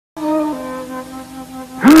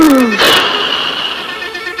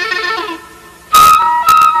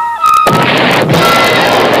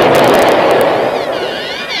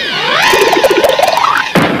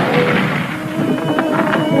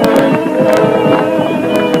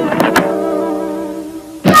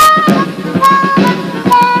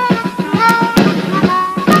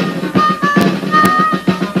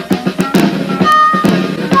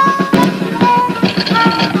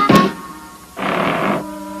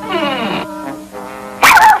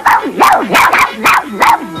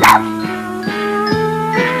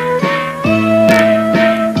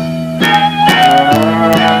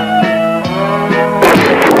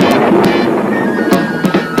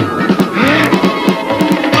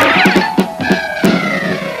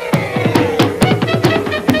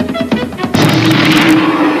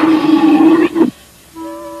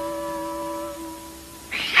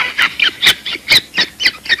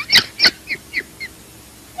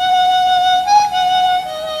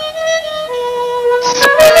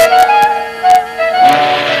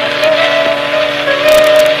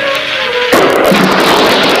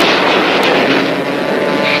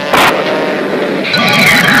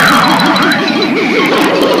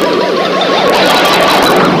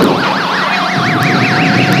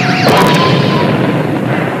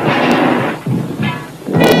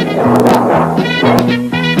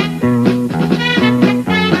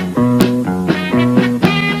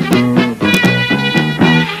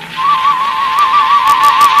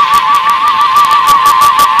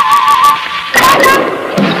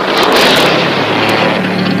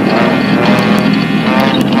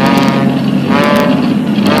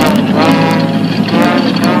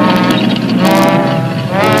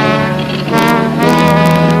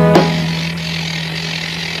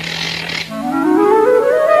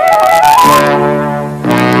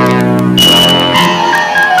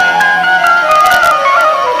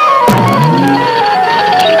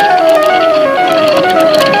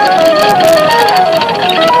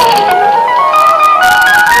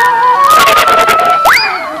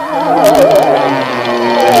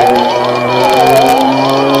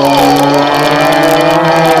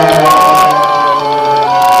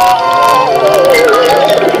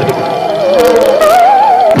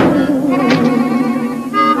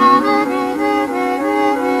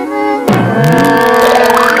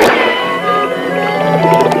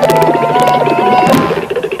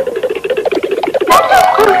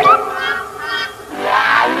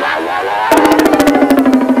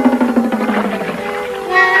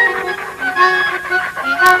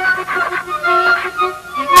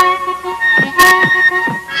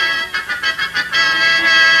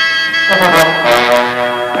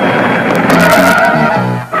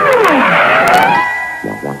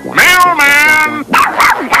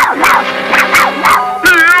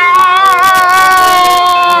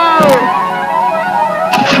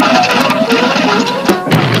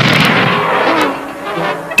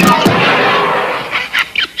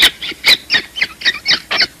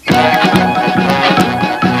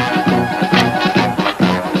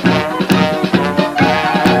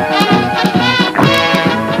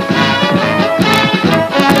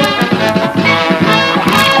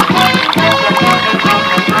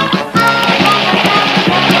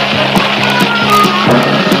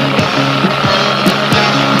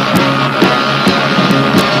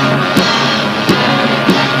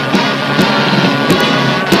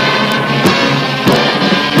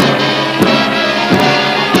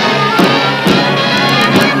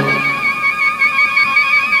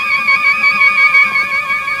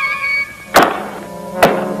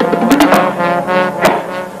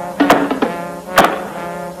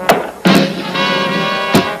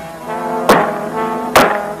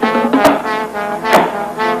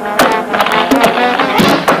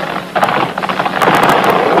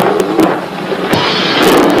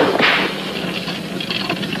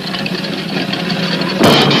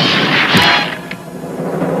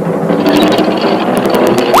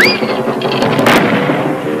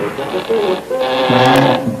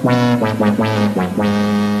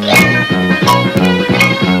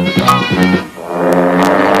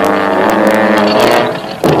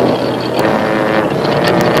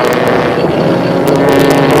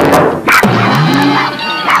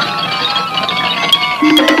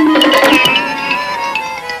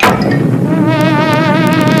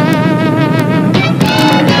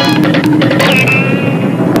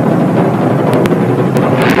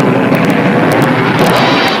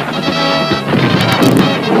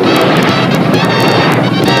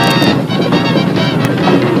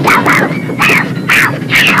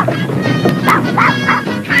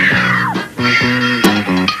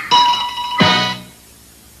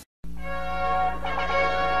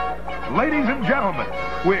Ladies and gentlemen,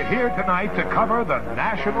 we're here tonight to cover the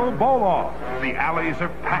National Bowl-Off. The alleys are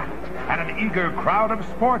packed, and an eager crowd of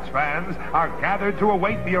sports fans are gathered to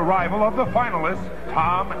await the arrival of the finalists,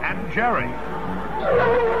 Tom and Jeery.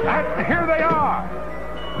 And here they are.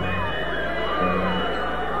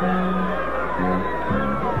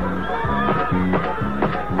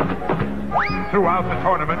 Throughout the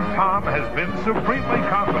tournament, Tom has been supremely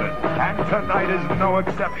confident, and tonight is no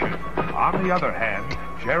exception. On the other hand,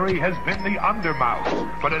 Jeery has been the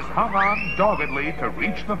undermouse, but has hung on doggedly to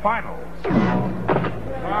reach the finals.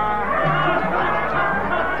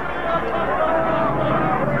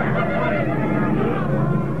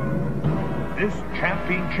 This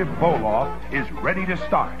championship bowl-off is ready to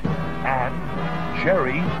start, and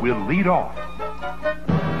Jeery will lead off.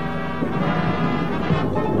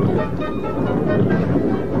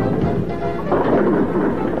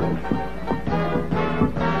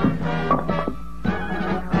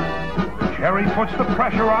 Jeery puts the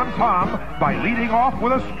pressure on Tom by leading off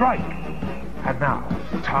with a strike. And now,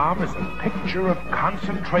 Tom is a picture of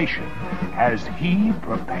concentration as he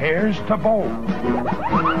prepares to bowl.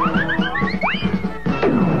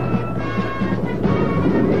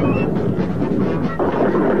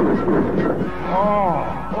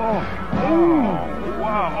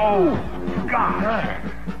 Oh, gosh.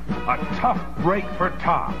 A tough break for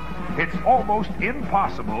Tom. It's almost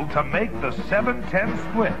impossible to make the 7-10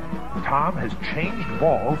 split. Tom has changed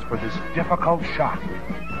balls for this difficult shot.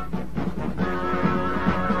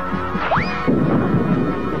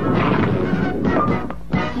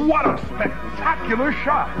 What a spectacular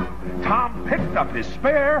shot! Tom picked up his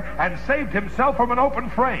spare and saved himself from an open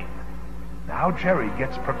frame. Now Jeery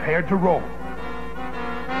gets prepared to roll.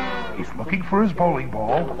 He's looking for his bowling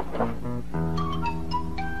ball.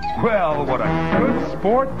 Well, what a good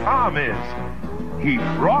sport Tom is. He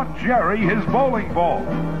brought Jeery his bowling ball.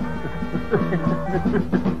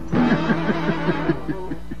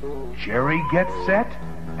 Jeery gets set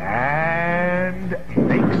and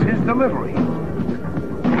makes his delivery.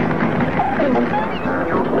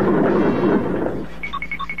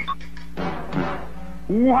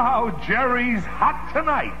 Wow, Jeery's hot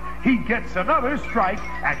tonight. He gets another strike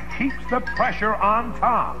and keeps the pressure on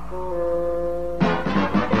Tom.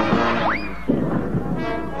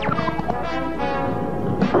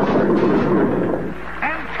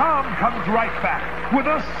 And Tom comes right back with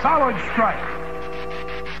a solid strike.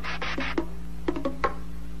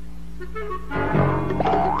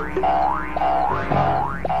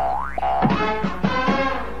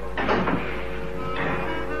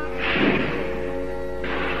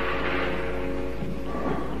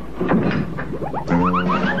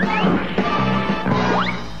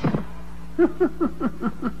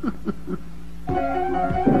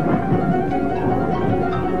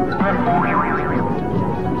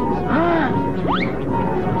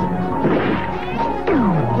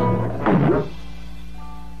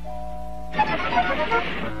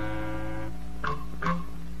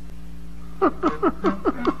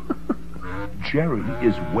 Jeery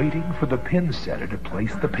is waiting for the pin setter to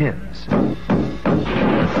place the pins.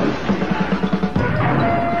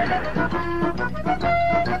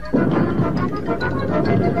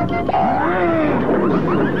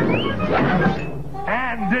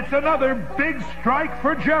 And it's another big strike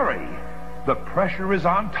for Jeery. The pressure is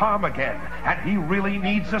on Tom again, and he really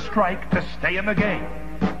needs a strike to stay in the game.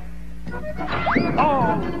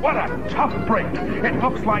 Oh, what a tough break. It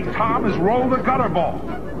looks like Tom has rolled a gutter ball.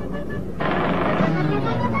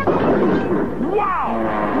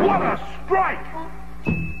 Wow, what a strike!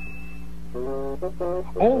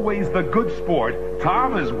 Always the good sport,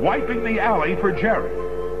 Tom is wiping the alley for Jeery.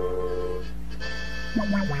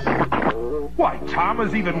 Why, Tom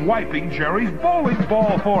is even wiping Jeery's bowling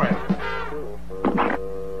ball for him.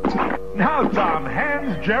 Now Tom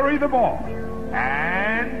hands Jeery the ball,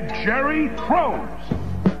 and Jeery throws.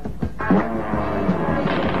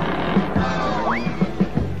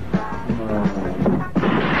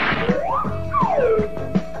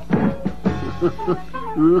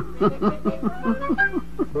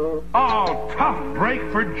 Oh, tough break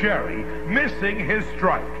for Jeery, missing his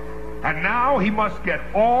strike. And now he must get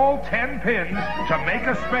all 10 pins to make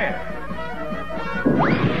a spare.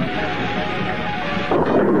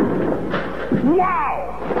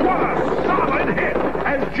 Wow! What a solid hit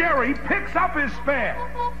as Jeery picks up his spare.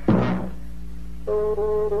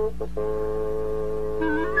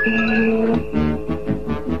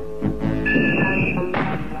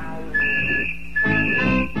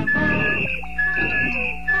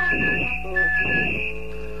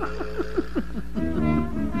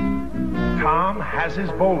 Tom has his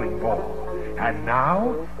bowling ball, and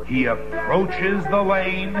now he approaches the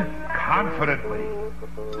lane confidently.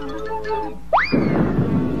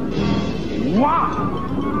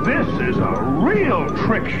 Wow! This is a real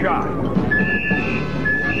trick shot.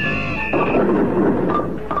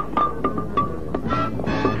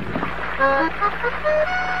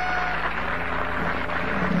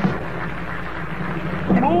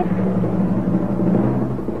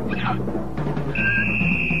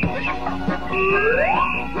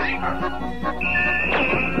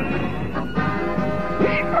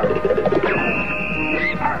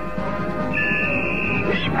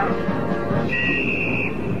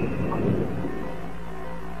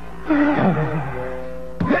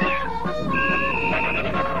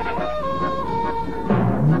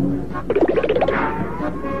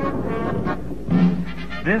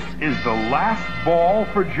 This is the last ball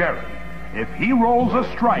for Jeery. If he rolls a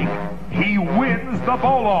strike, he wins the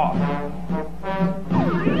bowl-off.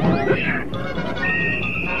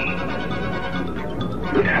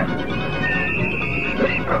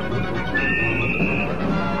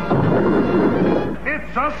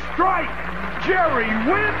 It's a strike! Jeery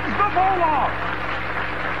wins the bowl-off!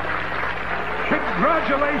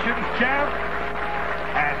 Congratulations, champ!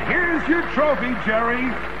 And here's your trophy, Jeery.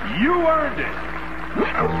 You earned it.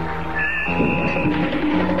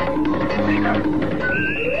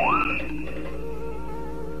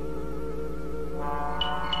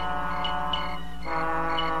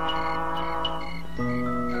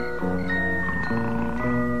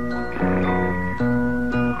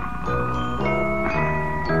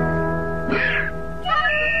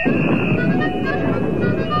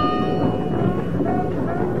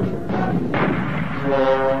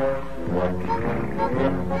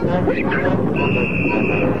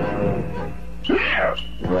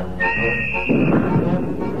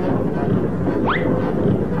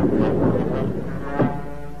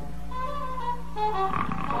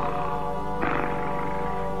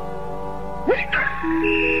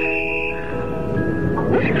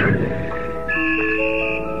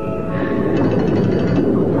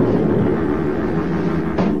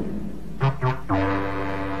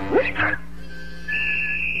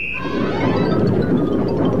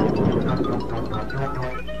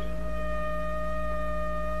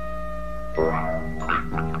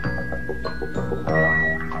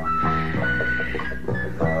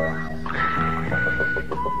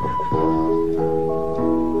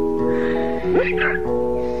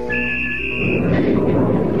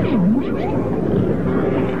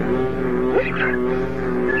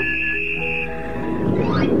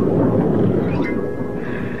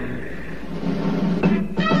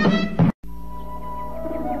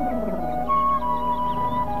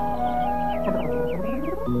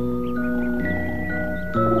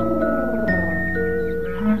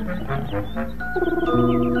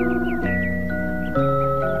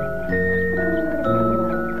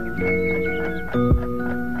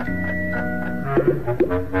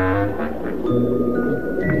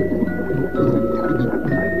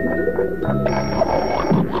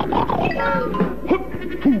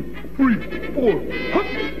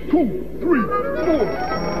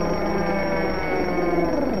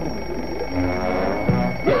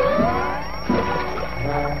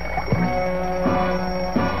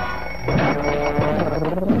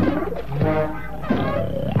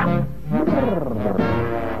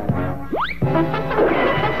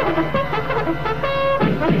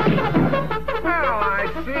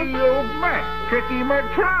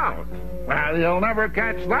 Well, you'll never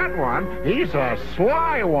catch that one. He's a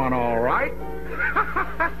sly one, all right.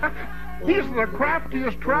 He's the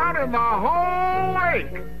craftiest trout in the whole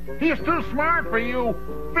lake. He's too smart for you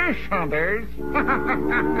fish hunters.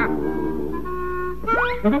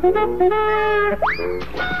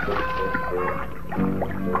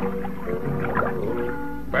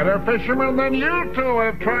 Better fishermen than you two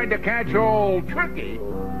have tried to catch old Tricky.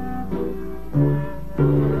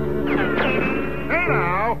 Hey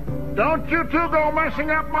now, don't you two go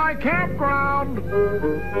messing up my campground.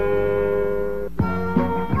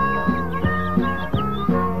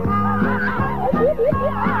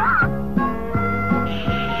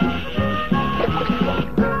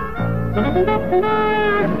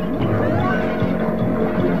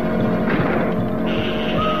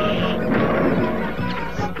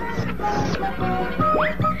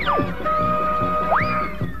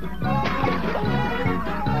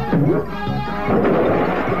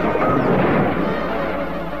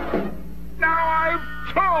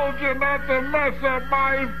 Told you not to mess up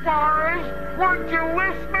my forest. Weren't you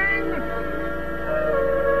listening?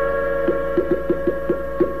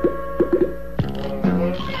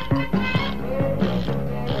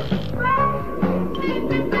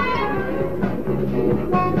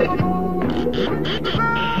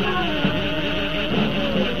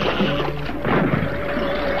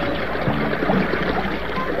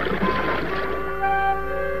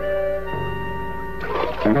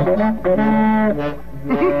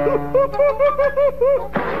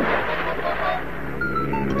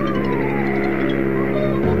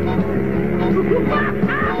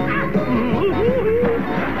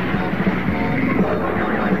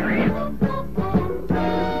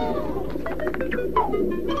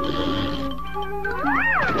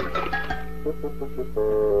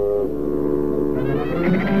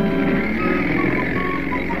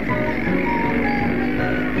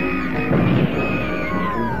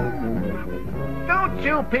 Don't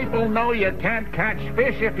you people know you can't catch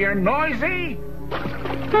fish if you're noisy?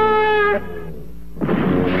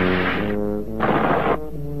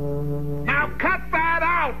 Now cut that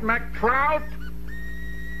out, McTrout!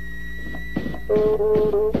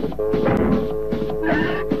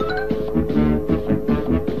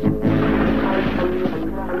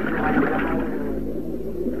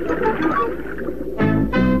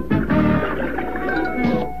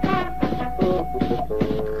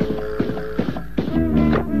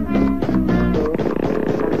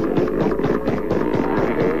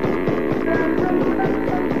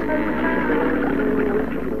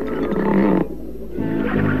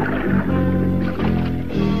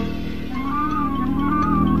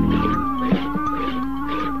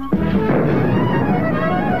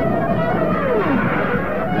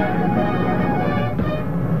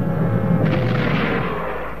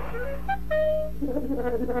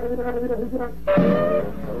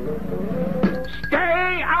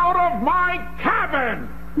 Stay out of my cabin!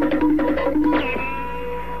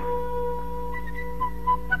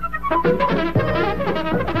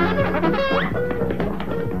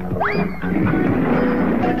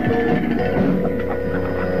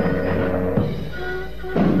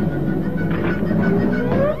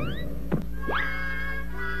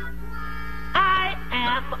 I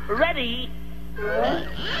am ready.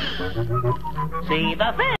 See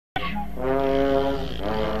the fish.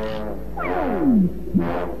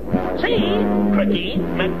 See, Cricky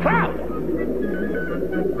McTrout.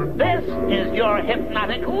 This is your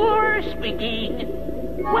hypnotic lure speaking.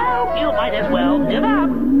 Well, you might as well give up.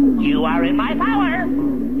 You are in my power.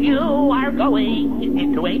 You are going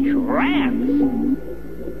into a trance.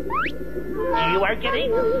 You are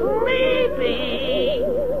getting sleepy.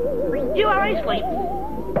 You are asleep.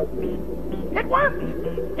 It worked.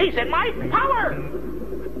 He's in my power.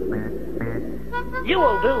 You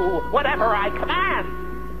will do whatever I command.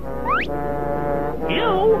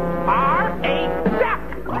 You are a duck.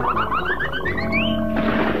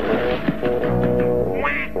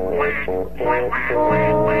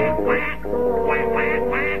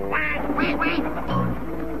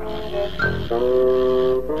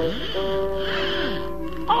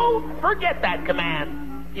 Oh, forget that command.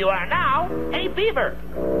 You are now a beaver.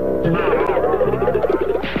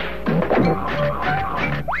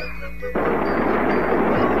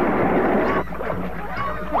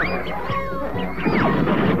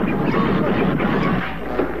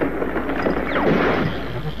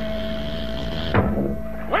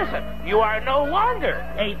 Listen, you are no longer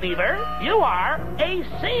a beaver. You are a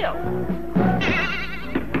seal.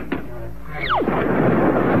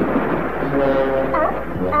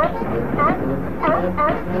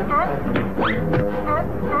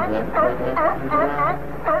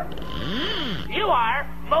 You are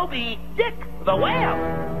Moby Dick the whale.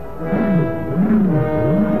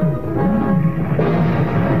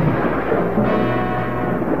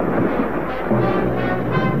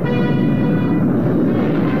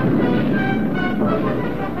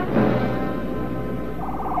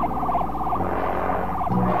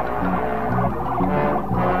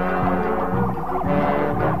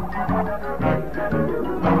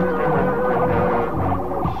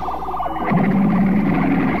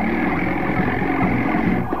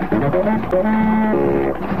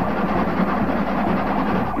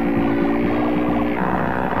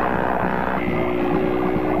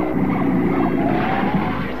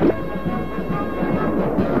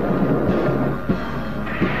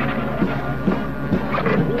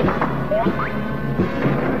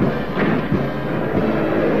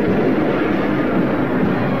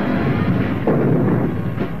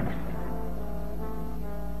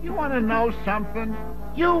 You want to know something?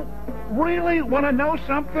 You really want to know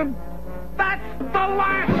something? That's the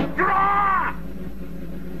last straw!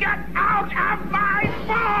 Get out of my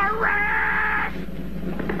forest!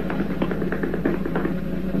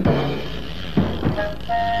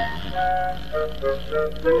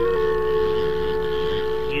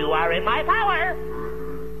 You are in my power.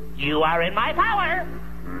 You are in my power.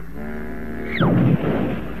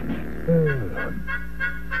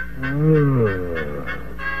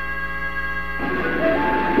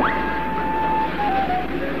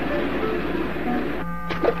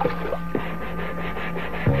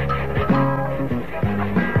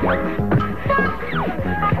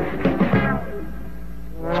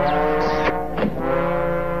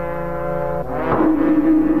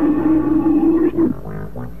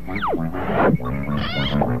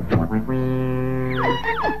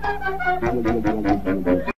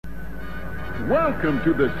 Welcome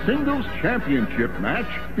to the singles championship match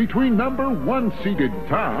between number 1 seeded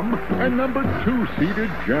Tom and number 2 seeded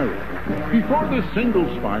Jeery. Before the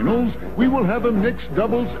singles finals, we will have a mixed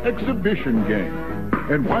doubles exhibition game.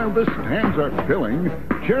 And while the stands are filling,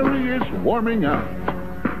 Jeery is warming up.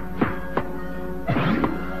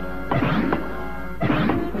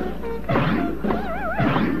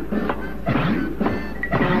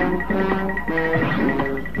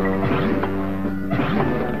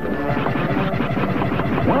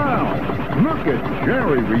 Look at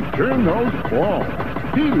Jeery return those balls.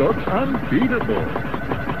 He looks unbeatable.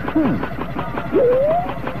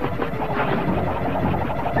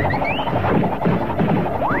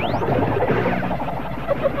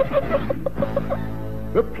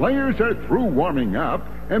 The players are through warming up,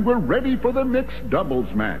 and we're ready for the mixed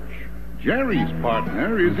doubles match. Jeery's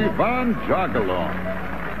partner is Yvonne Joggalong.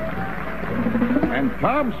 And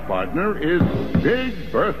Tom's partner is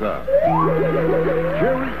Big Bertha.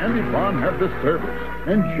 Jeery and Yvonne have the service,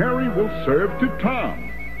 and Jeery will serve to Tom.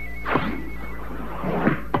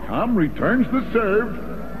 Tom returns the serve,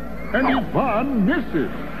 and Yvonne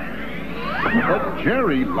misses. But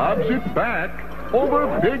Jeery lobs it back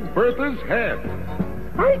over Big Bertha's head.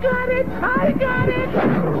 I got it! I got it!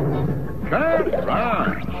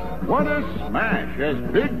 Carage! What a smash as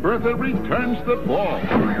Big Bertha returns the ball.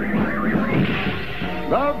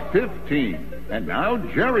 Love 15. And now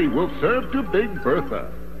Jeery will serve to Big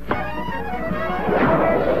Bertha.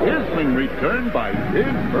 Sizzling return by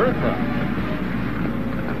Big Bertha.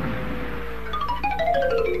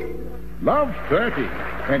 Love 30.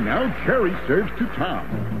 And now Jeery serves to Tom.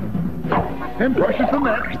 And brushes the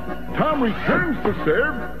net. Tom returns the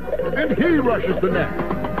serve. And he rushes the net.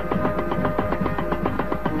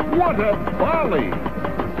 What a volley!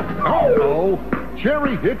 Oh no!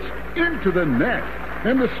 Jeery hits into the net.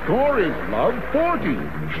 And the score is Love 40.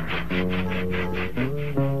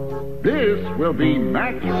 This will be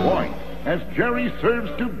match point as Jeery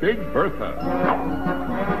serves to Big Bertha.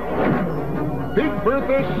 Big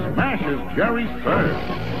Bertha smashes Jeery's serve.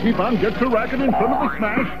 Yvonne gets the racket in front of the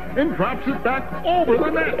smash and drops it back over the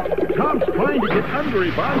net. Tom's trying to get under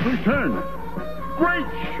Yvonne's return. Great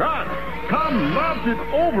shot! Tom lobs it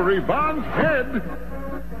over Yvonne's head.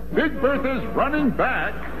 Big Bertha's running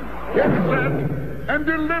back, gets set, and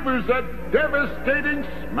delivers a devastating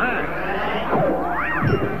smash.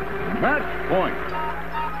 Match point.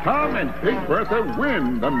 Tom and Big Bertha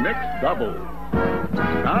win the mixed doubles.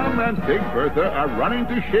 Tom and Big Bertha are running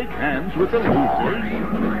to shake hands with the losers.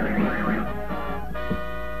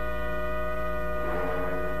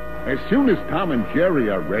 As soon as Tom and Jeery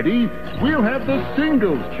are ready, we'll have the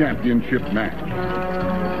singles championship match.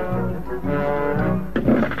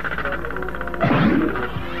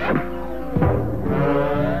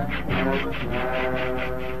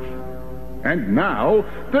 And now,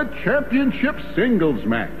 the championship singles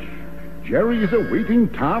match. Jeery is awaiting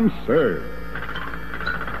Tom's serve.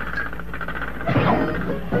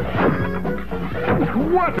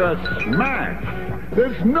 What a smash!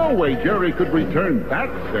 There's no way Jeery could return that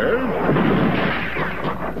serve.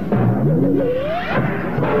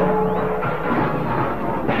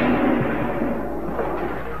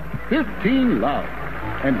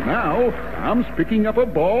 $15. And now, Tom's picking up a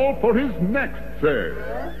ball for his next serve.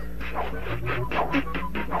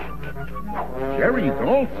 Jeery's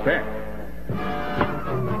all set.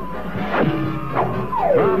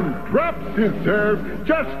 Tom drops his serve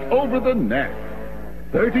just over the net.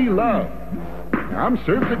 30 love. Tom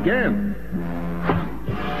serves again.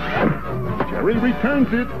 Jeery returns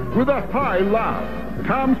it with a high lob.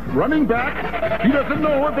 Tom's running back. He doesn't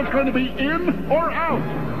know if it's going to be in or out.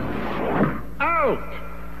 Out!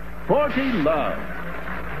 40 love.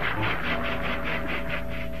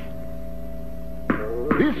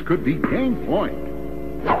 This could be game point.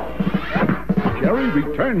 Jeery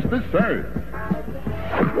returns the serve.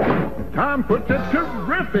 Tom puts a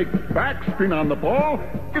terrific backspin on the ball.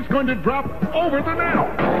 It's going to drop over the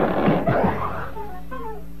net.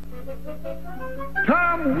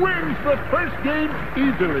 Tom wins the first game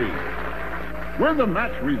easily. When the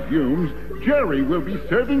match resumes, Jeery will be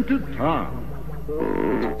serving to Tom.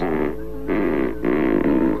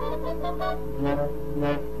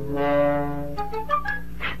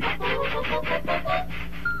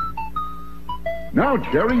 Now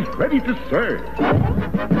Jeery's ready to serve.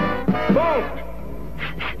 Fault!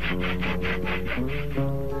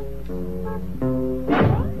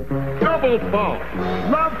 double fault.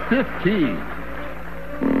 Love 15.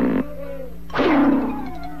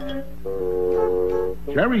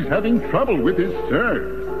 Jeery's having trouble with his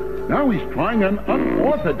serve. Now he's trying an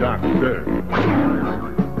unorthodox serve.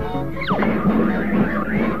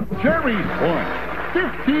 Jeery's point.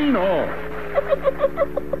 15 all.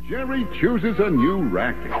 Jeery chooses a new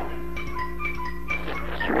racket.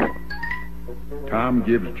 Tom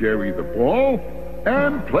gives Jeery the ball,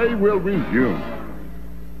 and play will resume.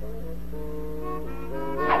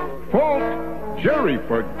 Fault. Jeery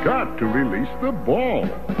forgot to release the ball.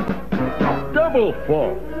 Double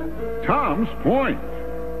fault. Tom's point.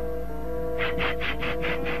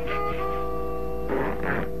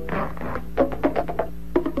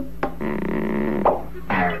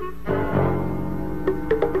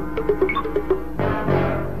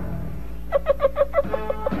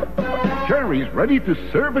 Jeery's ready to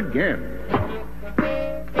serve again.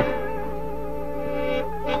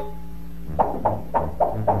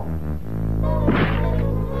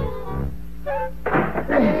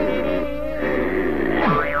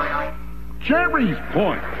 Jeery's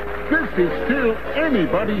point. This is still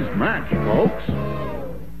anybody's match, folks.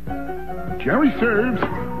 Jeery serves.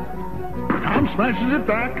 Tom smashes it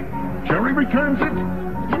back. Jeery returns it.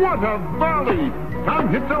 What a volley! Tom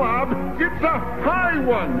hits a lob. It's a high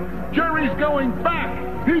one. Jeery's going back.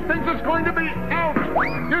 He thinks it's going to be out.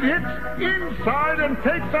 It hits inside and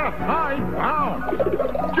takes a high bounce.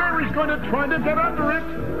 Jeery's going to try to get under it.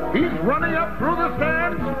 He's running up through the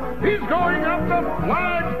stands. He's going up the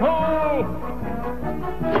flagpole.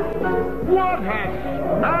 What a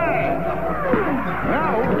smash!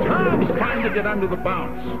 Now Tom's trying to get under the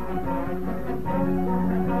bounce.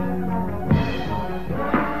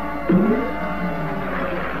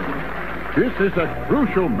 This is a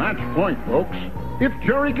crucial match point, folks. If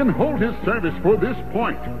Jeery can hold his service for this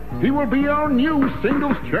point, he will be our new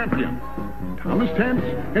singles champion. Tom is tense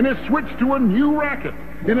and has switched to a new racket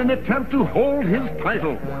in an attempt to hold his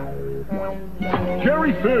title.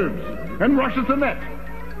 Jeery serves and rushes the net.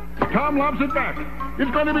 Tom lobs it back.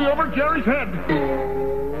 It's going to be over Jeery's head.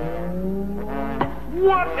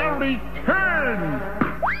 What a return!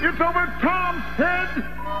 It's over Tom's head.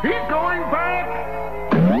 He's going back.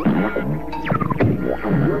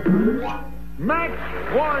 Match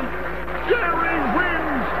point. Jeery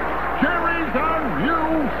wins. Jeery's our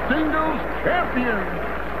new singles champion.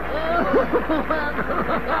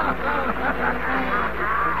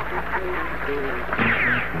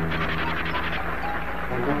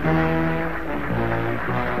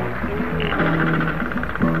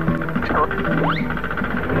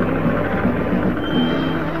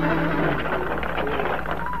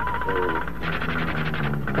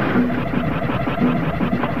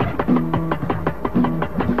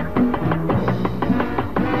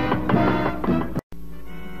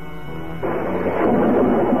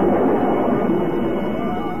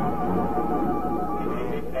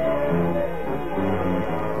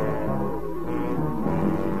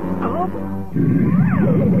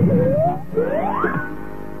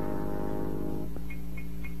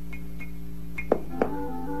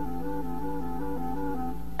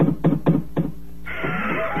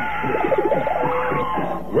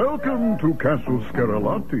 Welcome to Castle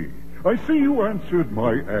Scarlatti. I see you answered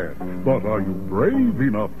my ad, but are you brave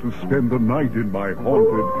enough to spend the night in my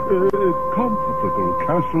haunted, comfortable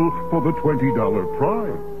castle for the $20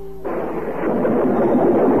 prize?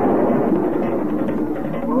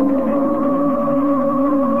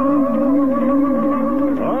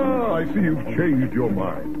 Ah, I see you've changed your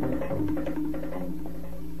mind.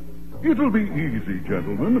 It'll be easy,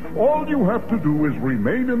 gentlemen. All you have to do is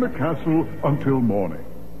remain in the castle until morning.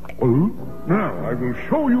 Now, I will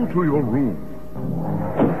show you to your room.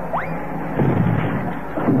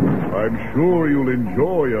 I'm sure you'll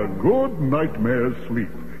enjoy a good nightmare's sleep,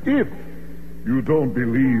 if you don't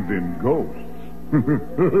believe in ghosts.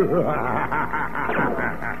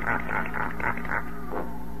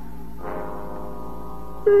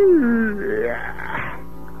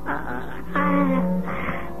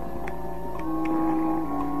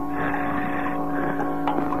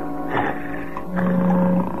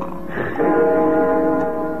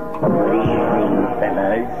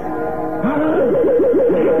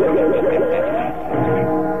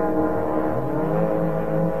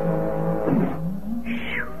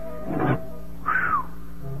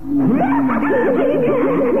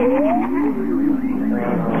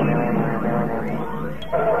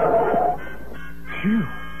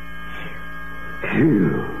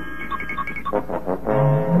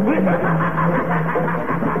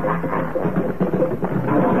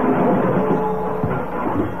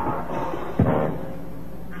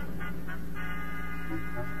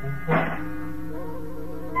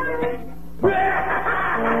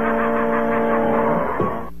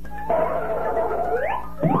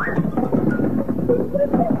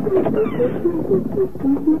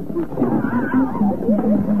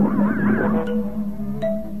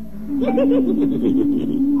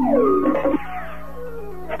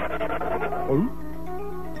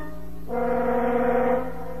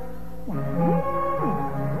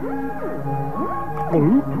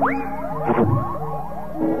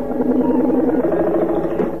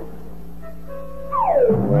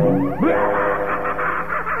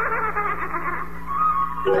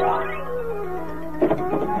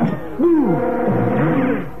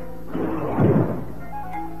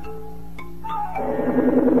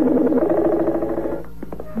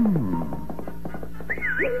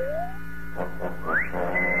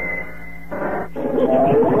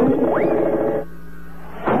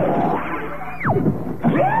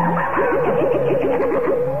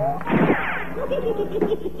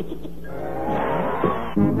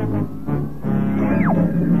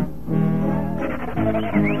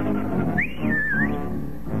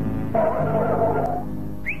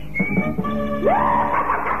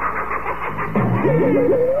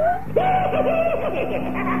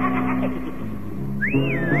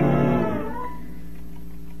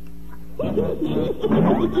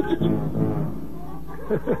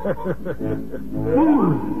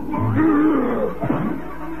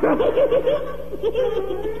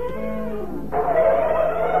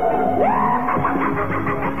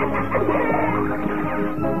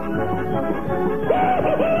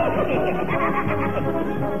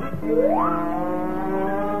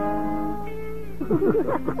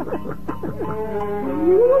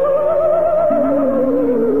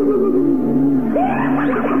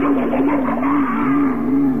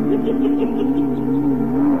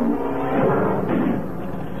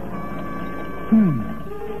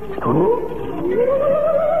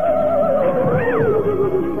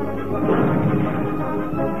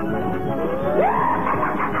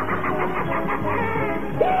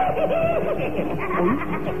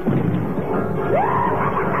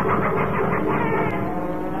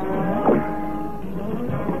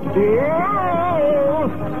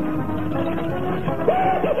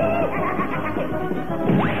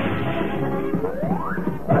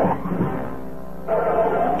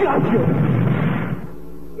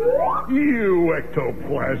 You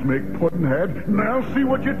ectoplasmic puddinhead. Now see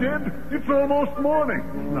what you did? It's almost morning.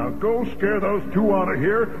 Now go scare those two out of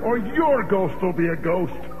here, or your ghost will be a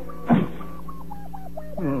ghost.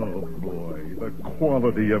 Oh, boy. The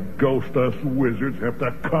quality of ghost us wizards have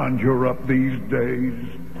to conjure up these days.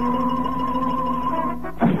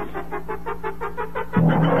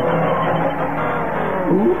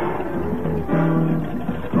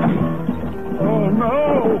 Oh,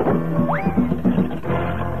 no!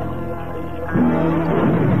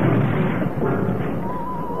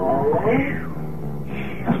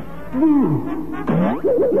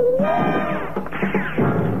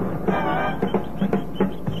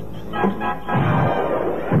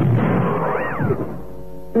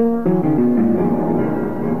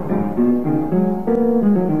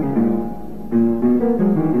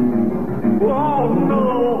 Oh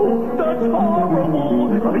no! That's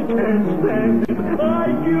horrible! I can't stand it!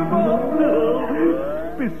 I give up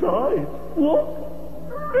now! Besides, what?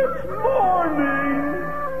 It's morning!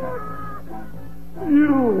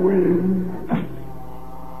 You win.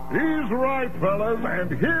 He's right, fellas,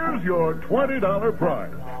 and here's your $20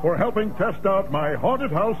 prize for helping test out my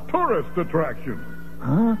haunted house tourist attraction.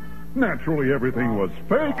 Huh? Naturally, everything was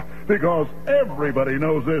fake because everybody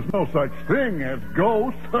knows there's no such thing as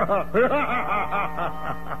ghosts.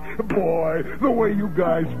 Boy, the way you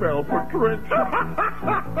guys fell for tricks.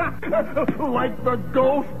 Like the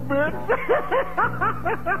ghost bits.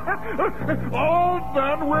 All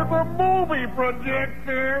done with a movie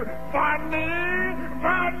projector. Funny,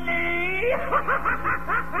 funny.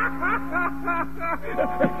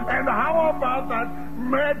 And how about that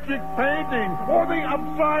magic painting or the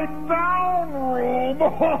upside down room?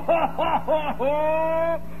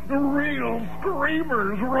 Real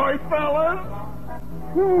screamers, right, fellas?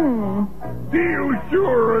 You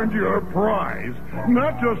sure earned your prize,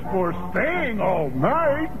 not just for staying all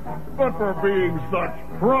night, but for being such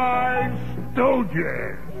prize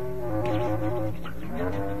stooges.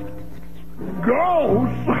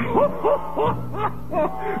 Ghosts?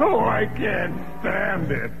 Oh, I can't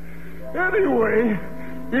stand it. Anyway,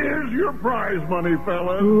 here's your prize money,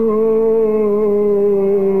 fellas.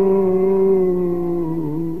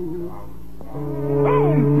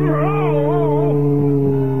 Oh, no!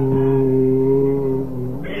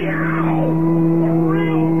 Meow! A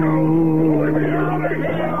real ghost! Let me out of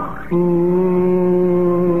here!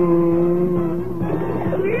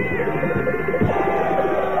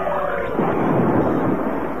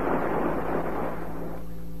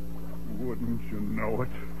 Wouldn't you know it?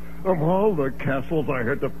 Of all the castles I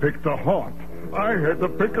had to pick to haunt, I had to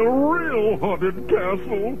pick a real haunted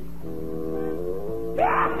castle.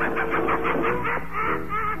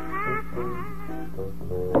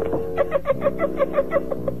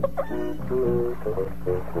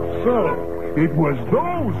 So, it was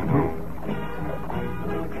those two.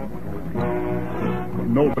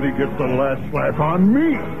 Nobody gets the last laugh on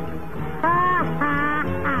me.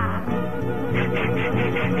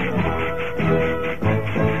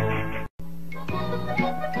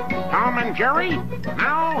 Tom and Jerry,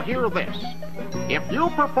 now hear this. If you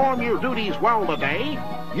perform your duties well today,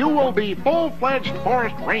 you will be full-fledged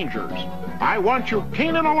forest rangers. I want you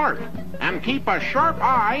keen and alert, and keep a sharp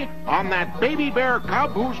eye on that baby bear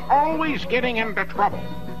cub who's always getting into trouble.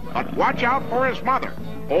 But watch out for his mother,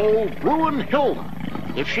 old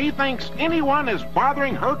Brunhilde. If she thinks anyone is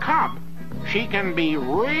bothering her cub, she can be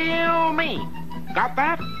real mean. Got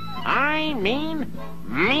that? I mean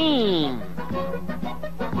mean.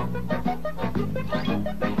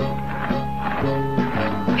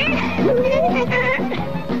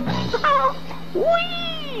 Oh,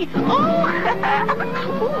 wee! Oh!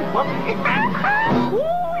 Whoopee!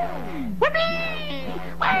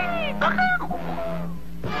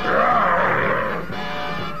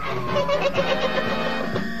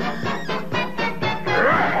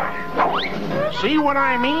 See what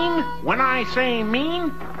I mean when I say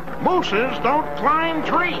mean? Mooses don't climb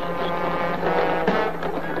trees.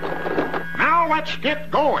 Now let's get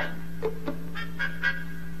going.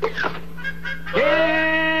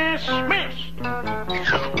 Dismissed.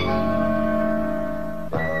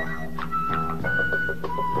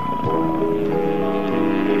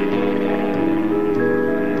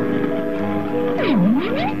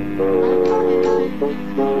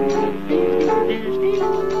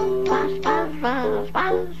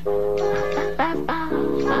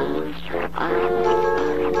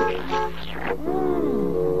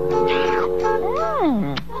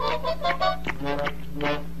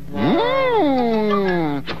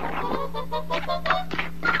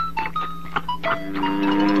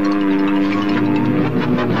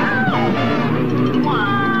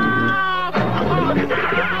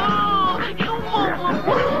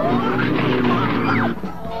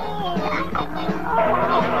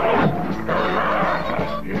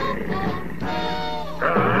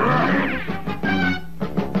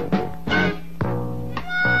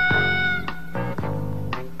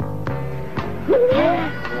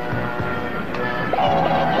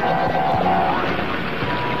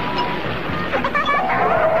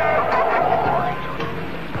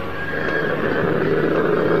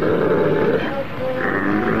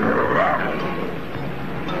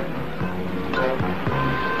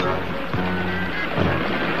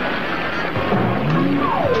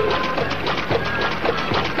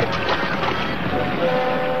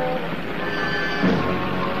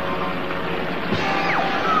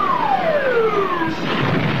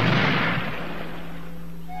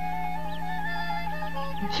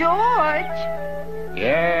 George?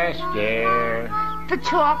 Yes, dear. The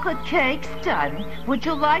chocolate cake's done. Would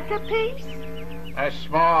you like a piece? A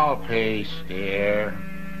small piece, dear.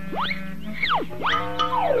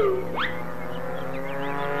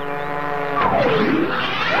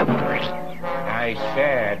 I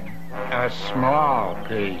said a small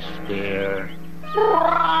piece, dear.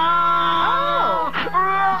 Oh,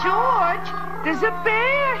 George, there's a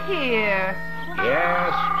bear here.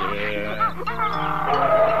 Yes, dear.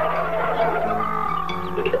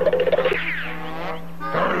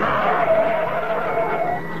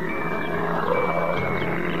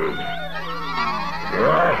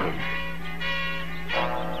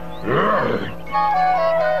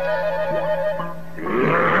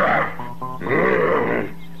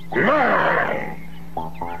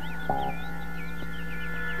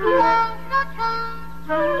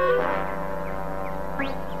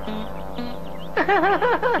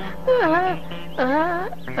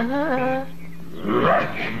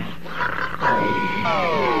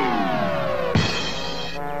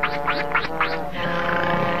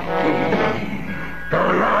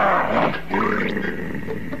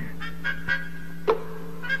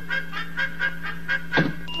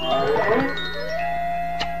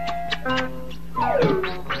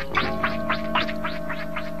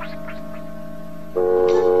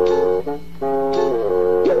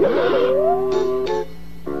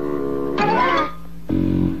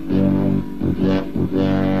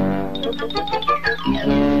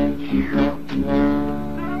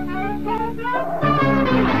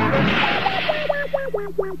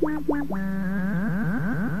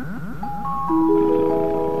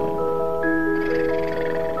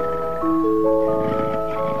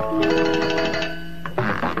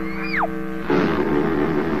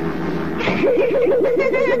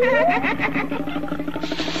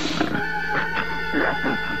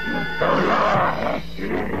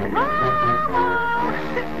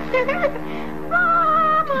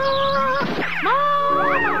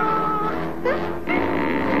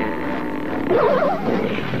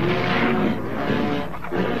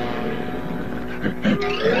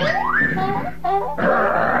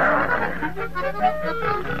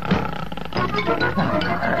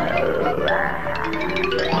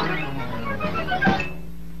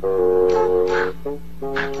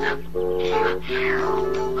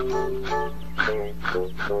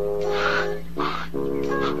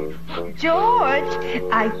 George,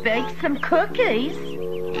 I baked some cookies.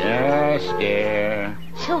 Yes, dear.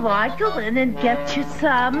 Shall I go in and get you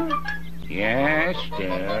some? Yes,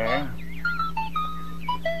 dear.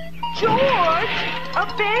 George, a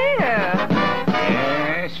bear.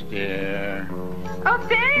 Yes, dear. A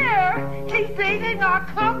bear! He's eating our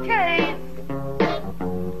cookies.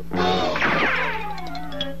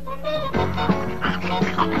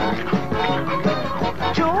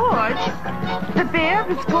 George, the bear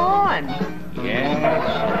is gone. Yes.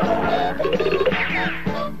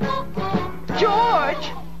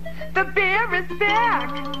 George, the bear is back.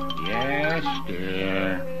 Yes,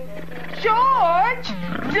 dear. George,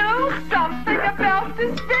 do something about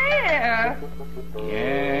this bear.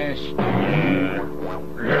 Yes, dear.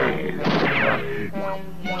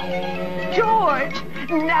 George,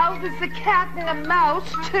 now there's a cat and a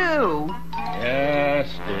mouse, too. Yes,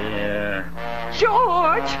 dear.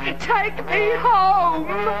 George, take me home.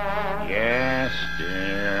 Yes,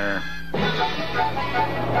 dear.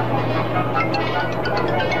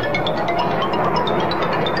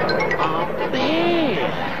 A bear.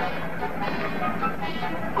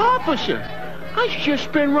 Officer, I've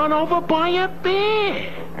just been run over by a bear.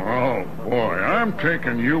 Oh, boy, I'm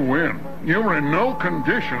taking you in. You're in no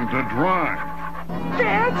condition to drive.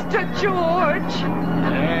 That's to George.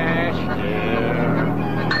 Yes, dear.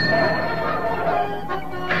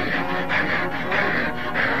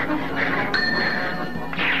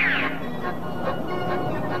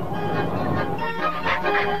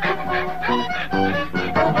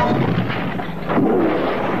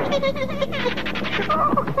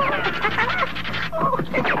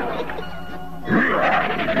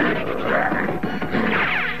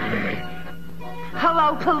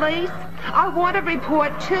 Hello, police. I want to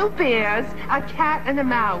report 2 bears, a cat and a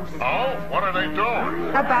mouse. Oh, what are they doing?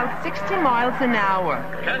 About 60 miles an hour.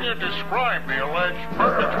 Can you describe the alleged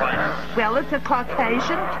perpetrator? Well, it's a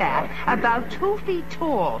Caucasian cat, about 2 feet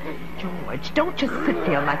tall. George, don't just sit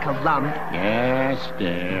there like a lump. Yes,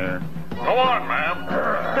 dear. Go on, ma'am.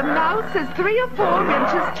 The mouse is 3 or 4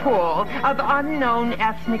 inches tall, of unknown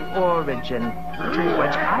ethnic origin.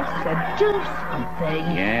 George, I said do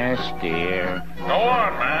something. Yes, dear. Go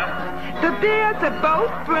on, ma'am. The bears are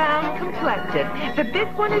both brown complected. The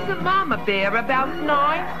big one is a mama bear, about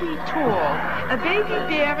 9 feet tall. A baby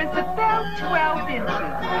bear is about 12 inches.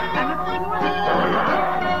 And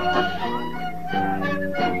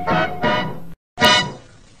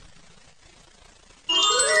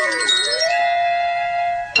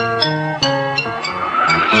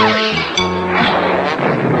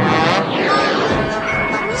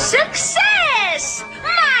Success!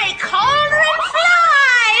 My cauldron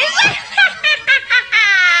flies!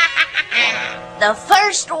 The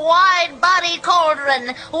first wide-body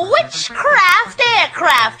cauldron Witchcraft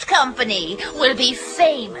Aircraft Company will be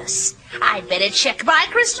famous. I'd better check my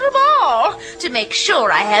crystal ball to make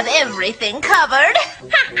sure I have everything covered.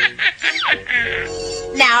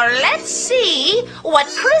 Now let's see what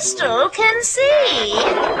Crystal can see.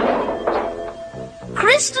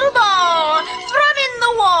 Crystal ball, from in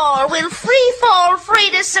the wall, will free fall free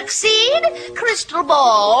to succeed? Crystal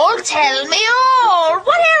ball, tell me all.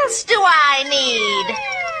 What else do I need?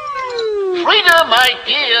 Frida, my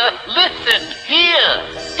dear, listen here.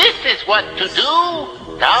 This is what to do.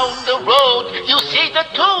 Down the road, you see the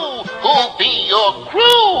 2 who'll be your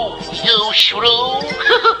crew, you shrew.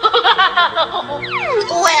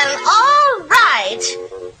 Well, all right.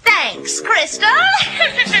 Thanks, Crystal.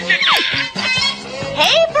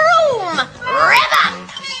 Hey, Broom, rev up.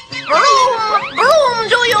 Broom, Broom,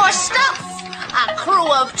 do your stuff. A crew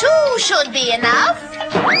of 2 should be enough.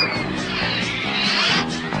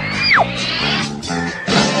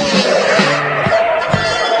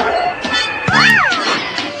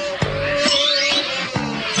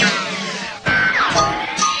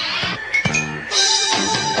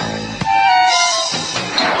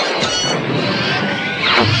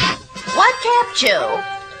 What kept you?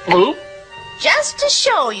 Who? Just to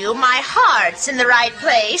show you my heart's in the right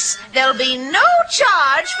place, there'll be no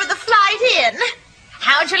charge for the flight in.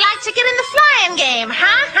 How'd you like to get in the flying game,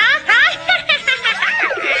 huh?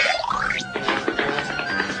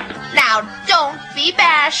 Now, don't be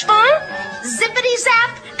bashful.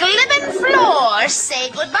 Zippity-zap, glibbin' floor. Say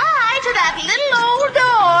goodbye to that little old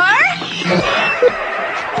door.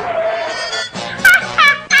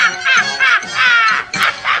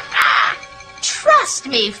 Trust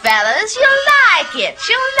me, fellas, you'll like it.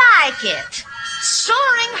 You'll like it.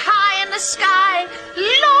 Soaring high in the sky,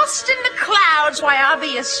 lost in the clouds, why, I'll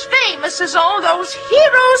be as famous as all those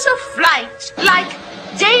heroes of flight, like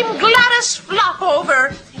Dame Gladys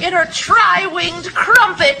Flopover in her tri-winged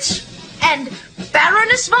crumpet, and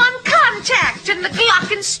Baroness von Contact in the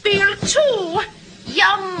Glockenspiel too,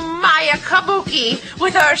 young Maya Kabuki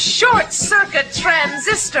with her short-circuit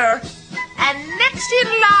transistor, and next in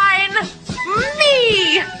line,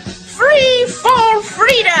 me! Free Fall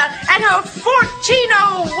Frida and her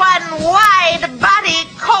 1401 wide-body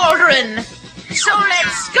cauldron. So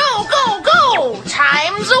let's go, go, go!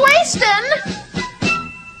 Time's a-wastin'.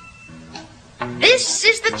 This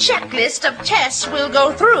is the checklist of tests we'll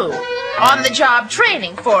go through. On-the-job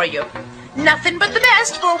training for you. Nothing but the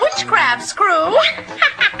best for Witchcraft's crew.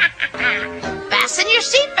 Fasten your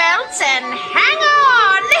seatbelts and hang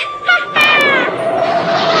on!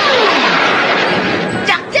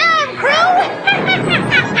 Duck down, crew!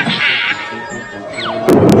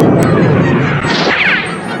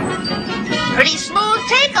 Pretty smooth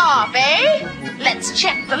takeoff, eh? Let's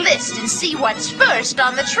check the list and see what's first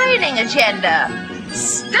on the training agenda.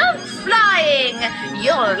 Stunt flying!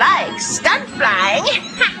 You'll like stunt flying.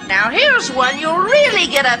 Now here's one you'll really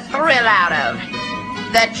get a thrill out of.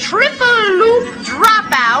 The triple loop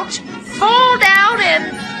dropout, fall down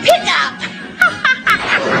and pick up.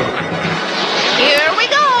 Here we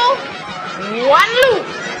go. 1 loop,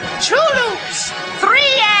 2 loops,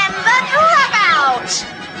 3 and the dropout.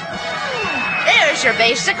 There's your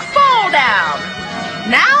basic fall down.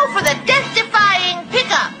 Now for the death